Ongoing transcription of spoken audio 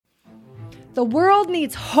The world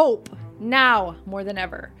needs hope now more than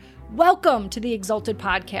ever. Welcome to the Exalted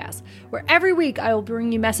Podcast, where every week I will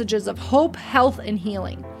bring you messages of hope, health, and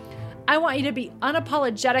healing. I want you to be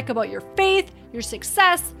unapologetic about your faith, your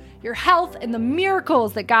success, your health, and the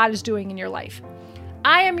miracles that God is doing in your life.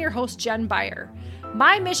 I am your host, Jen Beyer.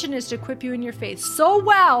 My mission is to equip you in your faith so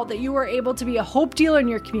well that you are able to be a hope dealer in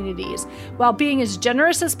your communities while being as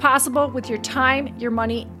generous as possible with your time, your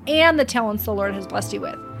money, and the talents the Lord has blessed you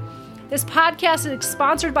with. This podcast is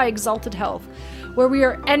sponsored by Exalted Health, where we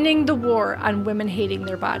are ending the war on women hating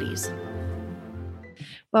their bodies.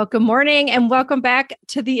 Well, good morning and welcome back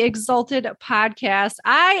to the Exalted Podcast.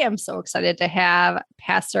 I am so excited to have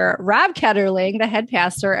Pastor Rob Ketterling, the head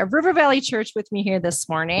pastor of River Valley Church, with me here this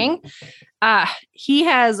morning. He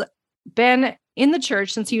has been in the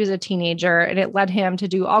church since he was a teenager, and it led him to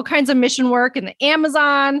do all kinds of mission work in the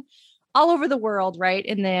Amazon, all over the world, right?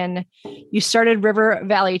 And then you started River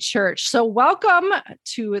Valley Church. So welcome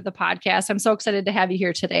to the podcast. I'm so excited to have you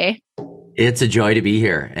here today. It's a joy to be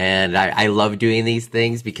here. And I love doing these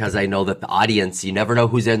things because I know that the audience, you never know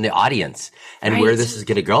who's in the audience and where this is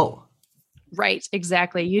going to go. Right.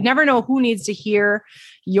 Exactly. You never know who needs to hear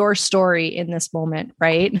your story in this moment,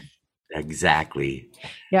 right? Exactly.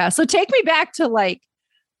 Yeah. So take me back to like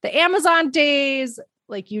the Amazon days.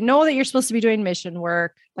 Like, you know that you're supposed to be doing mission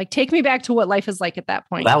work. Like, take me back to what life is like at that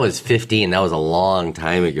point. That was 15. That was a long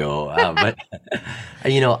time ago. But,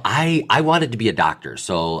 I wanted to be a doctor.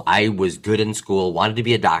 So I was good in school, wanted to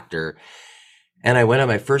be a doctor. And I went on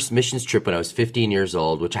my first missions trip when I was 15 years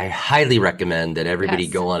old, which I highly recommend that everybody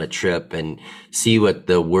go on a trip and see what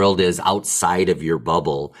the world is outside of your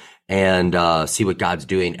bubble and see what God's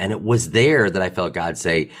doing. And it was there that I felt God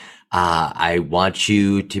say, I want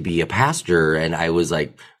you to be a pastor. And I was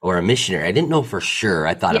like, or a missionary. I didn't know for sure.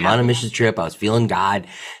 I thought I'm on a missions trip. I was feeling God.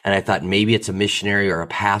 And I thought maybe it's a missionary or a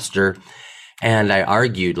pastor. And I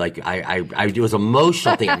argued, like, it was an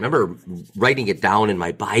emotional thing. I remember writing it down in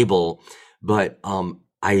my Bible, but,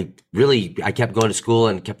 I kept going to school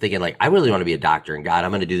and kept thinking, like, I really want to be a doctor, and God,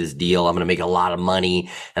 I'm going to do this deal. I'm going to make a lot of money,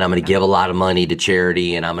 and I'm going to give a lot of money to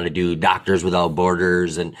charity, and I'm going to do Doctors Without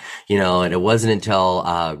Borders. And, and it wasn't until,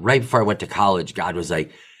 right before I went to college, God was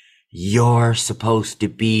like, you're supposed to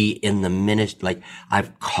be in the ministry. Like,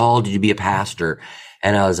 I've called you to be a pastor.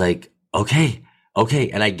 And I was like, okay.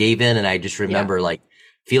 And I gave in, and I just remember like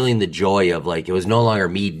feeling the joy of, like, it was no longer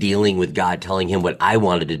me dealing with God, telling him what I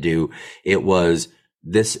wanted to do. It was,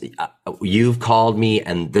 this, you've called me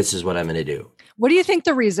and this is what I'm going to do. What do you think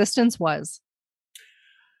the resistance was?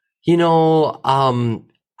 I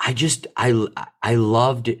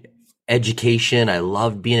loved education. I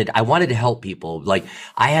loved I wanted to help people. Like,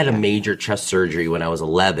 I had a major chest surgery when I was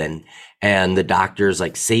 11, and the doctors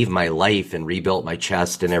like saved my life and rebuilt my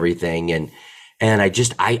chest and everything. And I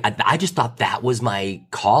just thought that was my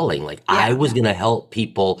calling. Like, I was going to help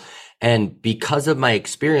people. And because of my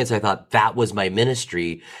experience, I thought that was my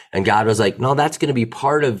ministry. And God was like, no, that's going to be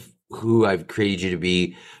part of who I've created you to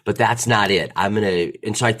be, but that's not it.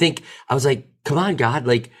 And so I was like, come on, God,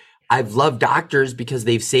 like, I've loved doctors because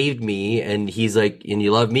they've saved me. And he's like, and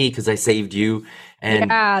you love me because I saved you. And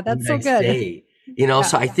that's so good.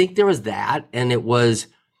 So I think there was that. And it was,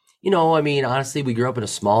 honestly, we grew up in a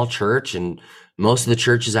small church, and most of the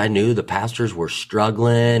churches I knew, the pastors were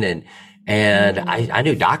struggling, and I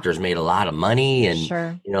knew doctors made a lot of money, and,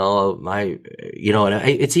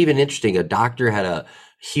 it's even interesting. A doctor had a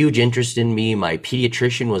huge interest in me. My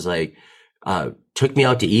pediatrician was like, took me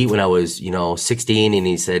out to eat when I was, 16. And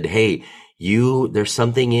he said, hey, there's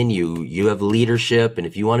something in you. You have leadership. And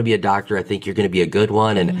if you want to be a doctor, I think you're going to be a good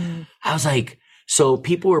one. And I was like, so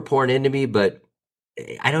people were pouring into me, but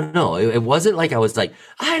I don't know. It wasn't like I was like,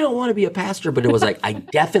 I don't want to be a pastor, but it was like, I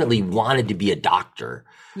definitely wanted to be a doctor.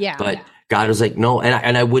 But God was like, no.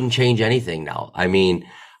 And I wouldn't change anything now. I mean,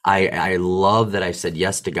 I love that I said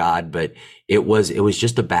yes to God, but it was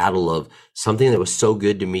just a battle of something that was so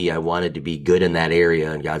good to me. I wanted to be good in that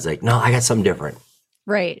area. And God's like, no, I got something different.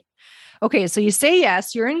 Right. Okay. So you say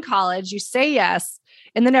yes, you're in college, you say yes,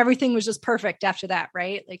 and then everything was just perfect after that,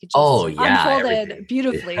 right? Like, it just unfolded everything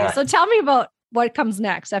beautifully. Yeah. So tell me about what comes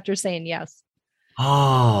next after saying yes.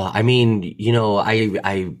 Oh, I mean,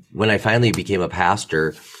 I when I finally became a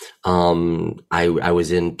pastor, I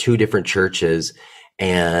was in two different churches,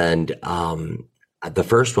 and the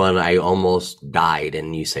first one I almost died.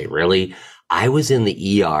 And you say, really? I was in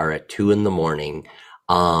the ER at 2 a.m.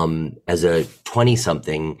 As a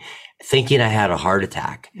 20-something, thinking I had a heart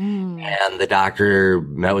attack. And the doctor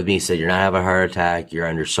met with me, said, you're not having a heart attack. You're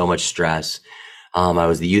under so much stress. I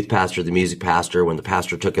was the youth pastor, the music pastor. When the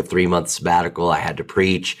pastor took a 3-month sabbatical, I had to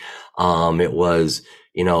preach. It was,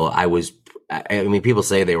 I was I mean, people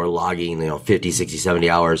say they were logging, 50, 60, 70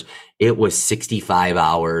 hours. It was 65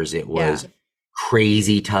 hours. It was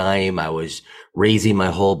crazy time. I was raising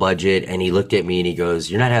my whole budget. And he looked at me and he goes,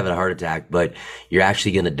 "You're not having a heart attack, but you're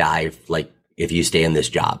actually going to die if you stay in this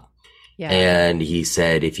job." Yeah. And he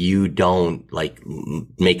said, "If you don't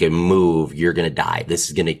make a move, you're going to die. This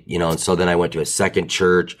is going to, and so then I went to a second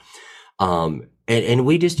church. And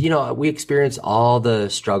we just, we experienced all the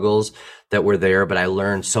struggles that were there, but I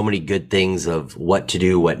learned so many good things of what to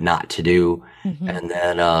do, what not to do. Mm-hmm. And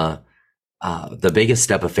then, the biggest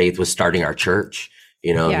step of faith was starting our church.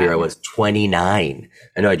 Here I was 29.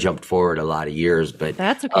 I know I jumped forward a lot of years, but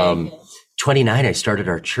that's okay. 29, I started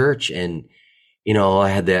our church, and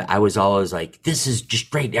I was always like, this is just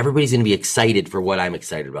great. Everybody's going to be excited for what I'm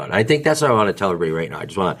excited about. And I think that's what I want to tell everybody right now. I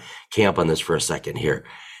just want to camp on this for a second here.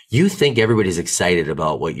 You think everybody's excited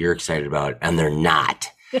about what you're excited about, and they're not.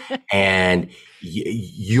 And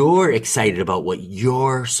you're excited about what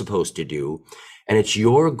you're supposed to do. And it's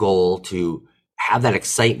your goal to have that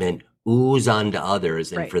excitement ooze onto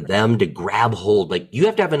others and for them to grab hold. You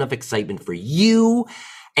have to have enough excitement for you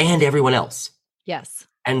and everyone else. Yes.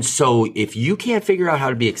 And so if you can't figure out how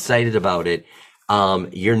to be excited about it,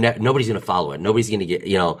 nobody's going to follow it. Nobody's going to get,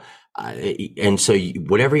 and so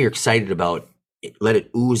whatever you're excited about, let it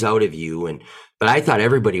ooze out of you. But I thought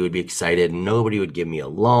everybody would be excited and nobody would give me a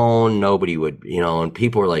loan. Nobody would, and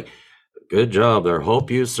people were like, "Good job there. Hope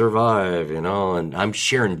you survive," and I'm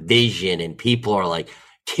sharing vision and people are like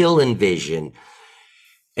killing vision.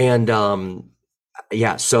 And,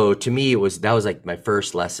 so to me, that was like my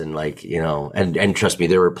first lesson, and trust me,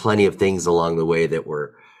 there were plenty of things along the way that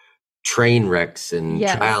were train wrecks and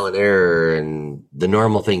trial and error and the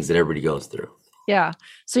normal things that everybody goes through. Yeah.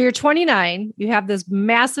 So you're 29, you have this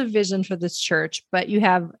massive vision for this church, but you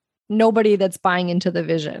have nobody that's buying into the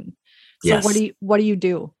vision. So what do you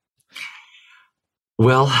do?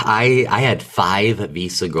 Well, I had 5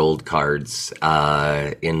 Visa Gold cards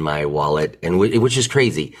in my wallet, and which is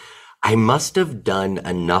crazy. I must have done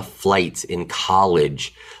enough flights in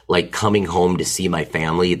college, coming home to see my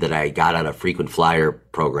family, that I got on a frequent flyer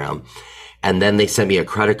program. And then they sent me a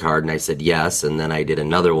credit card and I said yes. And then I did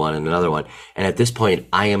another one and another one. And at this point,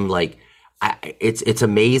 I am it's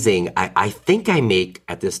amazing. I think I make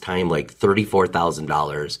at this time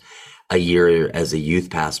 $34,000 a year as a youth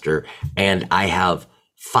pastor. And I have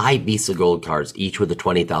 5 Visa Gold cards, each with a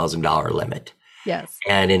 $20,000 limit. Yes.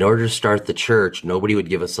 And in order to start the church, nobody would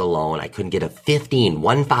give us a loan. I couldn't get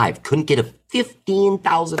couldn't get a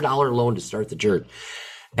 $15,000 loan to start the church.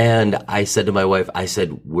 And I said to my wife,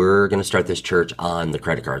 "We're going to start this church on the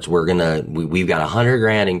credit cards. We've got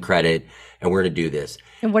 $100,000 in credit and we're going to do this."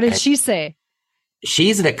 And what did she say?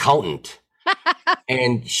 She's an accountant.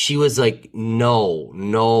 And she was like,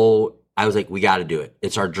 no. I was like, "We got to do it.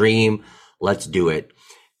 It's our dream. Let's do it."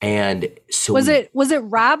 And so was it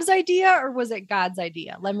Rob's idea or was it God's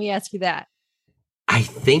idea? Let me ask you that. I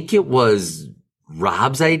think it was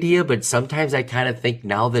Rob's idea, but sometimes I kind of think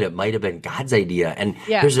now that it might have been God's idea. And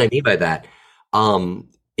here's what I mean by that.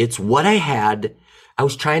 It's what I had. I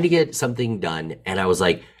was trying to get something done and I was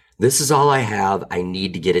like, this is all I have. I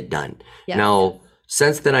need to get it done. Yes. Now,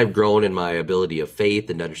 since then I've grown in my ability of faith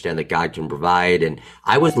and understand that God can provide. And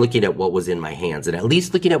I was looking at what was in my hands, and at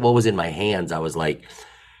least looking at what was in my hands, I was like,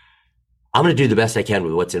 I'm going to do the best I can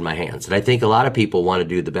with what's in my hands. And I think a lot of people want to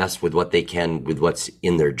do the best with what they can with what's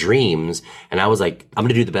in their dreams. And I was like, I'm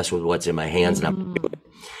going to do the best with what's in my hands. And I'm going to do it.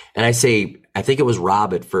 And I think it was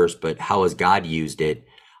Rob at first, but how has God used it?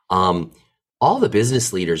 All the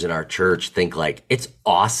business leaders in our church think it's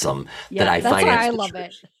awesome that I finance. That's why I love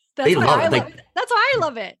it. That's why I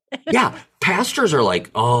love it. Yeah. Pastors are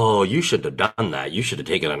like, "Oh, you should have done that. You should have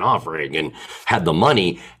taken an offering and had the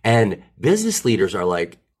money." And business leaders are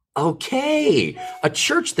like, "Okay, a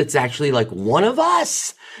church that's actually one of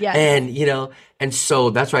us." Yeah. And, and so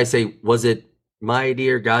that's why I say, was it my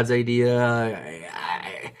idea or God's idea?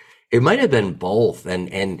 It might have been both.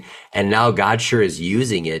 And now God sure is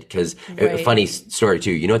using it because a funny story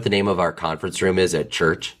too. You know what the name of our conference room is at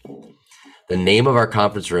church? The name of our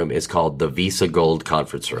conference room is called the Visa Gold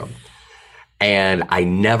Conference Room. And I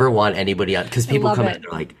never want anybody on, because people come in and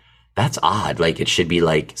they're like, "That's odd. It should be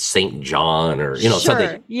St. John or,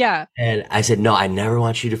 something." Yeah. And I said, "No, I never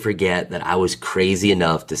want you to forget that I was crazy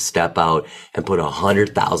enough to step out and put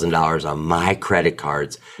 $100,000 on my credit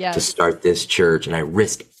cards to start this church. And I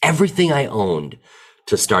risked everything I owned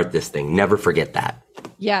to start this thing. Never forget that."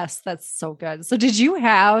 Yes. That's so good. So did you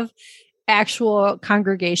have actual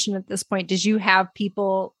congregation at this point? Did you have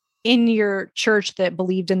people in your church that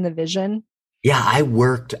believed in the vision? Yeah, I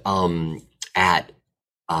worked at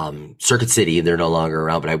Circuit City. They're no longer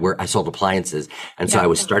around, but I sold appliances. And so I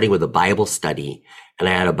was starting with a Bible study, and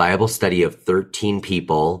I had a Bible study of 13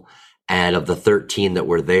 people. And of the 13 that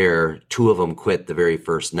were there, 2 of them quit the very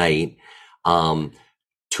first night. 2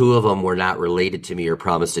 of them were not related to me or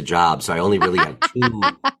promised a job. So I only really had 2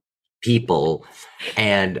 people.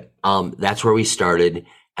 And that's where we started.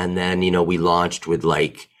 And then, we launched with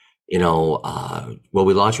like, we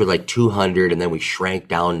launched with like 200, and then we shrank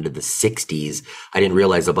down into the 60s. I didn't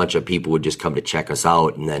realize a bunch of people would just come to check us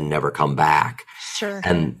out and then never come back. Sure.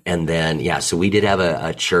 And then, so we did have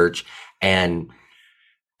a church, and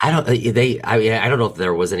I don't know if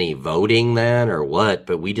there was any voting then or what,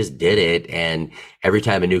 but we just did it. And every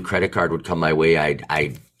time a new credit card would come my way,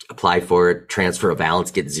 I'd apply for it, transfer a balance,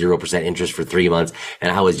 get 0% interest for 3 months.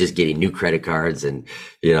 And I was just getting new credit cards, and,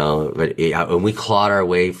 and we clawed our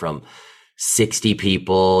way from 60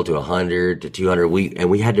 people to 100 to 200.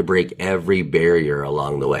 We had to break every barrier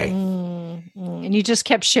along the way. And you just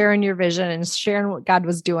kept sharing your vision and sharing what God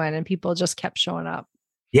was doing, and people just kept showing up.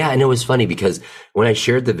 Yeah. And it was funny because when I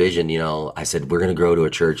shared the vision, I said, we're going to grow to a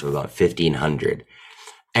church of about 1,500.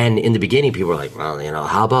 And in the beginning, people were like, well,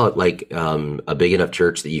 how about like a big enough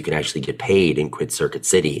church that you can actually get paid and quit Circuit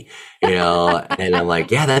City, and I'm like,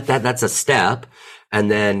 yeah, that's a step. And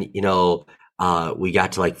then, we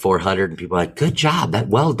got to like 400, and people were like, good job,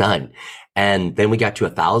 well done. And then we got to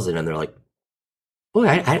 1,000, and they're like, boy,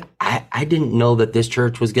 I didn't know that this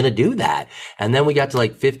church was going to do that. And then we got to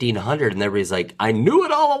like 1,500, and everybody's like, I knew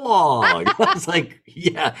it all along. I was like,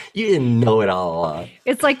 yeah, you didn't know it all along.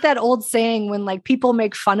 It's like that old saying when like people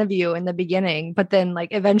make fun of you in the beginning, but then like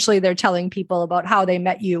eventually they're telling people about how they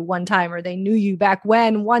met you one time, or they knew you back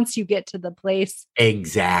when, once you get to the place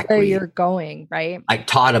exactly where you're going, right? I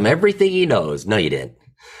taught him everything he knows. No, you didn't.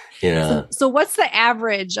 So what's the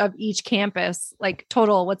average of each campus? Like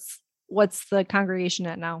total, what's the congregation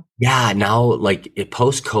at now? Yeah, now like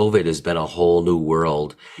post-COVID has been a whole new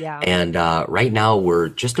world. Yeah. And right now we're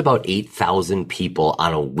just about 8,000 people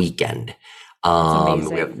on a weekend. We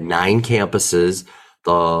have 9 campuses,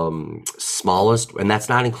 the smallest, and that's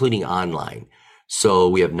not including online. So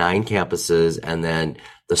we have 9 campuses, and then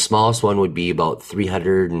the smallest one would be about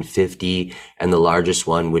 350, and the largest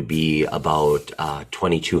one would be about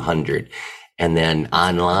 2,200. And then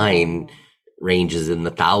online ranges in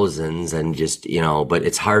the thousands, and just, but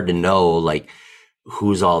it's hard to know like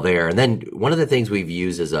who's all there. And then one of the things we've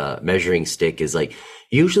used as a measuring stick is like,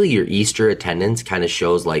 usually your Easter attendance kind of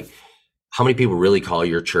shows like how many people really call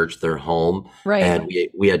your church their home. Right. And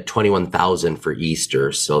we had 21,000 for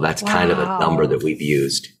Easter. So that's kind of a number that we've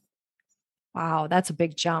used. Wow. That's a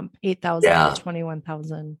big jump. 8,000 to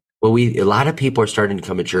 21,000. Well, a lot of people are starting to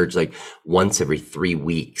come to church like once every 3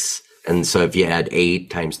 weeks. And so if you add 8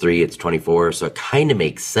 times 3, it's 24. So it kind of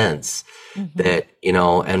makes sense that,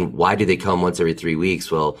 and why do they come once every 3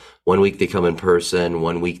 weeks? Well, 1 week they come in person,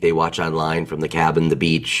 1 week they watch online from the cabin, the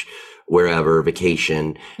beach, wherever,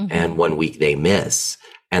 vacation, and 1 week they miss.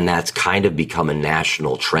 And that's kind of become a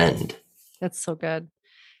national trend. That's so good.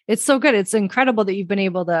 It's so good. It's incredible that you've been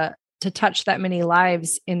able to touch that many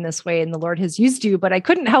lives in this way, and the Lord has used you. But I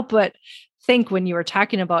couldn't help but think when you were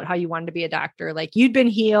talking about how you wanted to be a doctor, like you'd been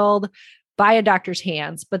healed by a doctor's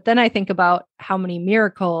hands. But then I think about how many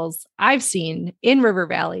miracles I've seen in River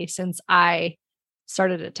Valley since I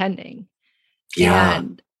started attending. Yeah.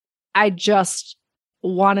 And I just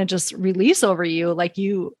want to just release over you, like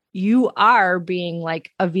you are being like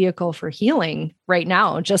a vehicle for healing right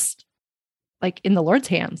now, just like in the Lord's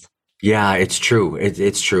hands. Yeah, it's true.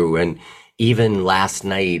 It's true. And even last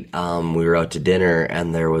night, we were out to dinner,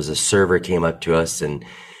 and there was a server came up to us, and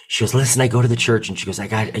she goes, listen, I go to the church, and she goes,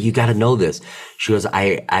 you got to know this. She goes,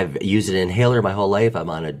 I've used an inhaler my whole life. I'm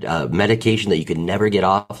on a medication that you could never get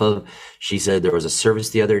off of. She said, there was a service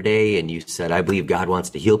the other day, and you said, I believe God wants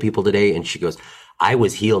to heal people today. And she goes, I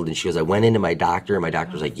was healed. And she goes, I went into my doctor, and my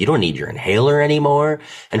doctor's like, you don't need your inhaler anymore.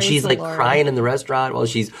 And Praise she's like Lord. crying in the restaurant while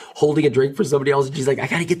she's holding a drink for somebody else. And she's like, I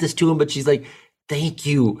got to get this to him. But she's like, thank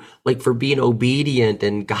you, like, for being obedient,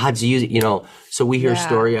 and God's using, so we hear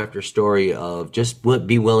story after story of just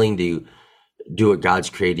be willing to do what God's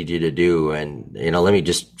created you to do. And, let me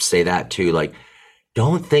just say that too. Like,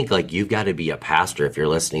 don't think like you've got to be a pastor if you're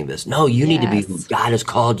listening to this. No, you need to be who God has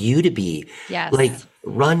called you to be. Yes. Like,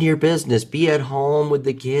 run your business, be at home with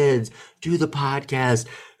the kids, do the podcast,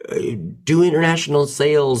 do international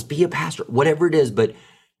sales, be a pastor, whatever it is. But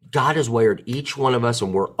God has wired each one of us,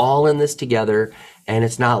 and we're all in this together. And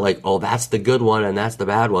it's not like, oh, that's the good one and that's the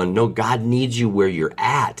bad one. No, God needs you where you're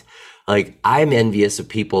at. Like, I'm envious of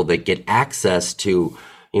people that get access to,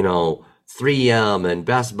 3M and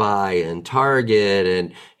Best Buy and Target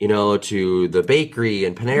and, to the bakery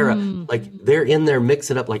and Panera. Like they're in there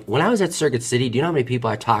mixing up. Like when I was at Circuit City, do you know how many people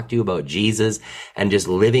I talked to about Jesus and just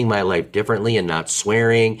living my life differently and not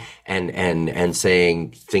swearing and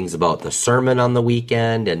saying things about the sermon on the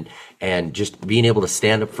weekend and just being able to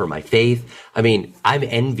stand up for my faith. I mean, I'm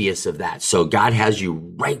envious of that. So God has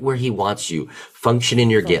you right where he wants you. Function in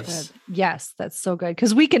your gifts. Good. Yes, that's so good.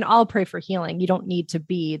 Because we can all pray for healing. You don't need to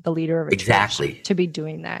be the leader of a church to be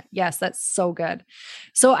doing that. Yes, that's so good.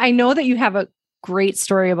 So I know that you have a great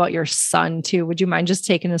story about your son too. Would you mind just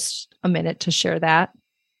taking us a minute to share that?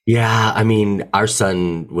 Yeah, I mean, our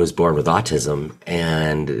son was born with autism,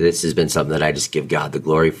 and this has been something that I just give God the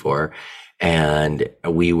glory for. And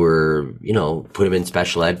we were, put him in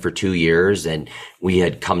special ed for 2 years, and we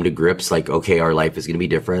had come to grips like, okay, our life is going to be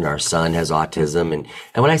different. Our son has autism. And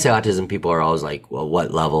when I say autism, people are always like, well, what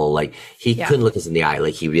level? Like he couldn't look us in the eye.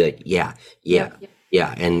 Like he'd be like, yeah.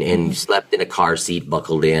 And slept in a car seat,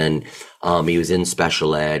 buckled in. He was in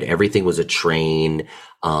special ed. Everything was a train.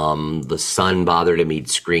 The sun bothered him. He'd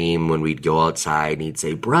scream when we'd go outside, and he'd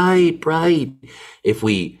say, bright, bright. If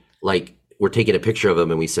we we're taking a picture of him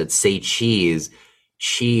and we said, say cheese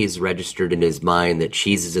registered in his mind that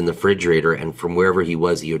cheese is in the refrigerator. And from wherever he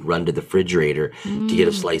was, he would run to the refrigerator to get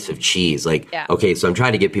a slice of cheese. Okay, so I'm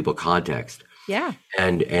trying to give people context. Yeah.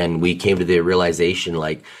 And we came to the realization,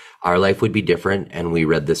 our life would be different. And we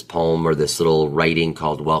read this poem or this little writing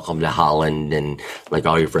called Welcome to Holland. And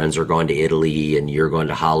all your friends are going to Italy and you're going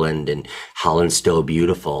to Holland, and Holland's still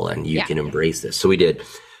beautiful and you can embrace this. So we did.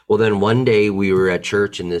 Well, then one day we were at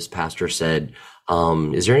church and this pastor said,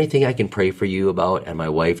 is there anything I can pray for you about? And my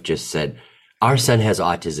wife just said, our son has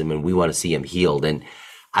autism and we want to see him healed. And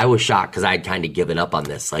I was shocked because I'd kind of given up on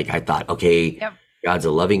this. I thought, okay, God's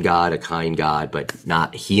a loving God, a kind God, but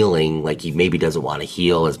not healing. He maybe doesn't want to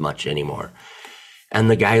heal as much anymore.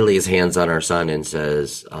 And the guy lays hands on our son and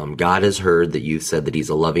says, God has heard that you said that he's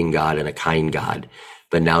a loving God and a kind God.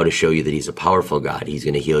 But now to show you that he's a powerful God, he's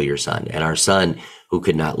going to heal your son. And our son, who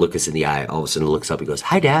could not look us in the eye, all of a sudden looks up and goes,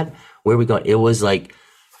 hi, Dad, where are we going? It was like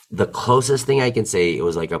the closest thing I can say. It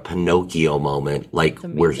was like a Pinocchio moment,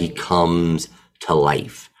 where he comes to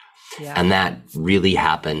life. Yeah. And that really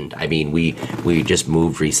happened. I mean, we just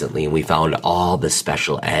moved recently and we found all the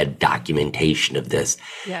special ed documentation of this.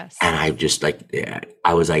 Yes. And I just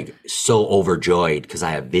I was so overjoyed because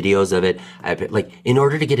I have videos of it. In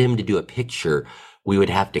order to get him to do a picture, we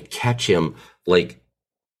would have to catch him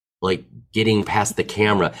getting past the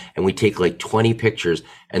camera, and we take 20 pictures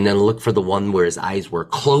and then look for the one where his eyes were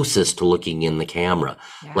closest to looking in the camera.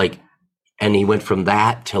 Yeah. And he went from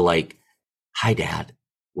that to hi, Dad,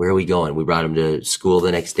 where are we going? We brought him to school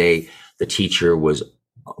the next day. The teacher was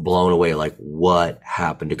blown away. What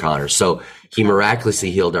happened to Connor? So he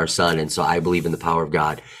miraculously healed our son. And so I believe in the power of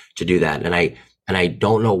God to do that. And I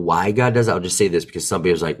don't know why God does it. I'll just say this because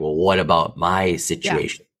somebody was like, well, what about my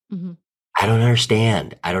situation? Yeah. Mm-hmm. I don't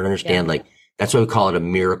understand. Yeah. That's why we call it a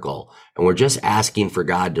miracle. And we're just asking for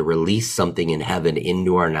God to release something in heaven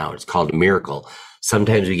into our now. It's called a miracle.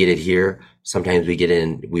 Sometimes we get it here. Sometimes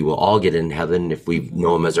we will all get in heaven if we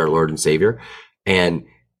know him as our Lord and Savior. And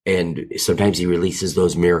sometimes he releases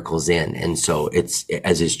those miracles in. And so it's,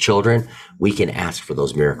 as his children, we can ask for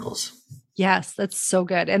those miracles. Yes, that's so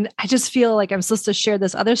good. And I just feel like I'm supposed to share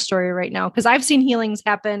this other story right now because I've seen healings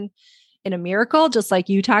happen in a miracle, just like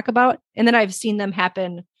you talk about. And then I've seen them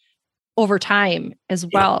happen over time as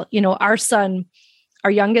well. Yeah. Our son,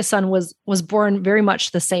 our youngest son was born very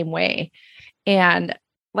much the same way. And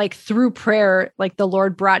through prayer, the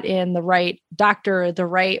Lord brought in the right doctor, the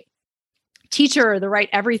right teacher, the right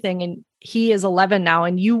everything. And he is 11 now.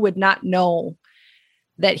 And you would not know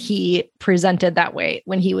that he presented that way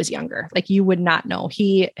when he was younger. You would not know.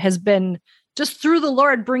 He has been just through the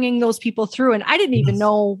Lord bringing those people through. And I didn't even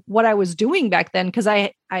know what I was doing back then because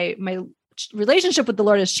my relationship with the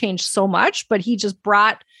Lord has changed so much, but he just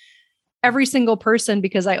brought every single person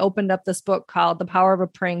because I opened up this book called The Power of a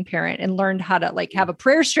Praying Parent and learned how to have a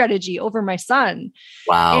prayer strategy over my son.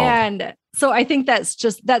 Wow. And so I think that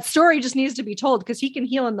story just needs to be told because he can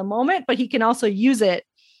heal in the moment, but he can also use it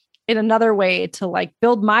in another way to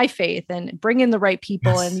build my faith and bring in the right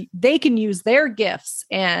people. Yes. And they can use their gifts,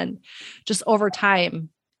 and just over time,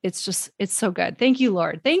 it's so good. Thank you,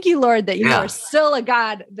 Lord. Thank you, Lord, that you are still a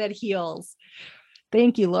God that heals.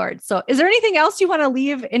 Thank you, Lord. So is there anything else you want to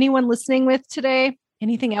leave anyone listening with today?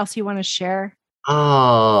 Anything else you want to share?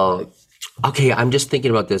 Oh, okay. I'm just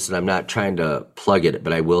thinking about this and I'm not trying to plug it,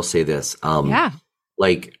 but I will say this. I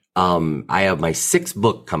have my 6th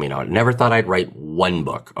book coming out. Never thought I'd write one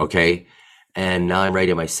book. Okay. And now I'm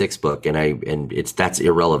writing my 6th book, and that's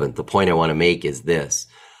irrelevant. The point I want to make is this.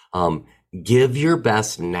 Give your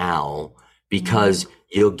best now, because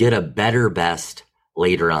you'll get a better best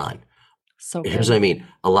later on. So good. Here's what I mean.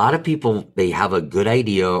 A lot of people, they have a good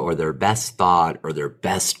idea or their best thought or their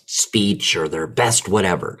best speech or their best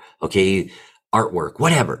whatever, okay, artwork,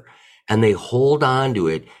 whatever. And they hold on to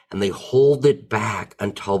it and they hold it back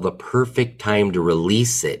until the perfect time to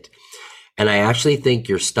release it. And I actually think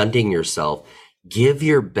you're stunting yourself. Give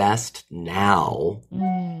your best now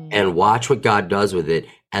and watch what God does with it.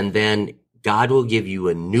 And then God will give you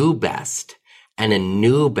a new best and a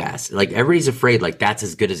new best. Like, everybody's afraid, like, that's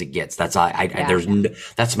as good as it gets. That's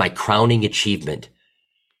that's my crowning achievement.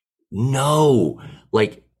 No,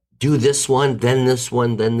 like, do this one, then this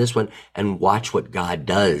one, then this one, and watch what God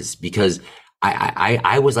does. Because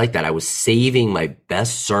I was like that. I was saving my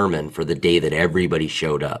best sermon for the day that everybody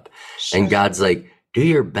showed up. Sure. And God's like, do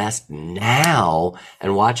your best now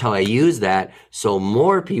and watch how I use that so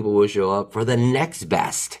more people will show up for the next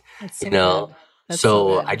best. That's so good.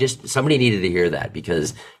 So somebody needed to hear that,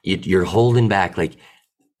 because you're holding back. Like,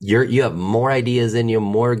 you have more ideas in you,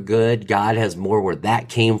 more good. God has more where that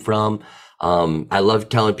came from. I love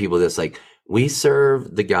telling people this, like, we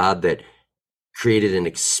serve the God that created an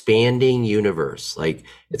expanding universe. Like,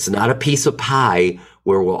 it's not a piece of pie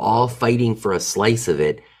where we're all fighting for a slice of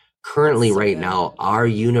it. Currently, right now, our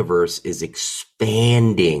universe is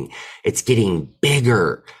expanding. It's getting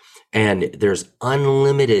bigger, and there's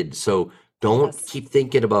unlimited. So don't keep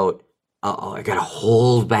thinking about, I got to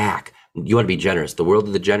hold back. You want to be generous. The world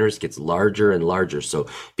of the generous gets larger and larger. So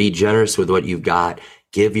be generous with what you've got.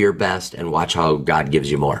 Give your best and watch how God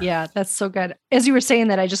gives you more. Yeah, that's so good. As you were saying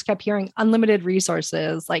that, I just kept hearing unlimited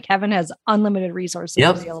resources. Like, heaven has unlimited resources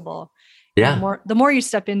available. Yeah. The more you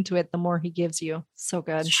step into it, the more he gives you. So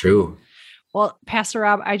good. It's true. Well, Pastor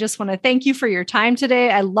Rob, I just want to thank you for your time today.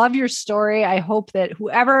 I love your story. I hope that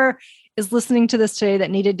whoever is listening to this today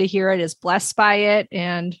that needed to hear it is blessed by it.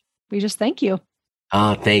 And we just thank you.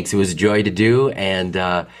 Thanks. It was a joy to do. And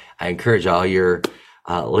I encourage all your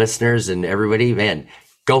listeners and everybody, man,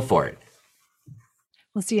 go for it.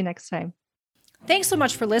 We'll see you next time. Thanks so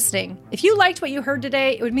much for listening. If you liked what you heard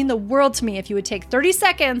today, it would mean the world to me if you would take 30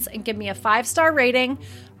 seconds and give me a 5-star rating,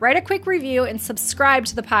 write a quick review, and subscribe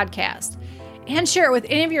to the podcast. And share it with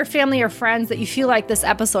any of your family or friends that you feel like this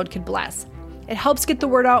episode could bless. It helps get the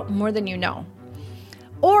word out more than you know.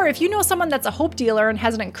 Or if you know someone that's a hope dealer and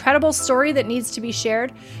has an incredible story that needs to be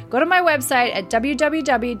shared, go to my website at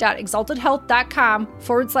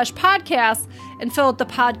www.exaltedhealth.com/podcast and fill out the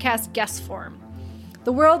podcast guest form.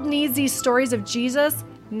 The world needs these stories of Jesus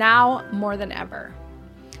now more than ever.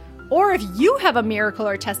 Or if you have a miracle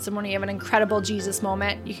or testimony of an incredible Jesus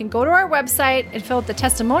moment, you can go to our website and fill out the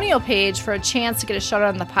testimonial page for a chance to get a shout out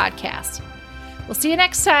on the podcast. We'll see you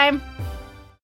next time.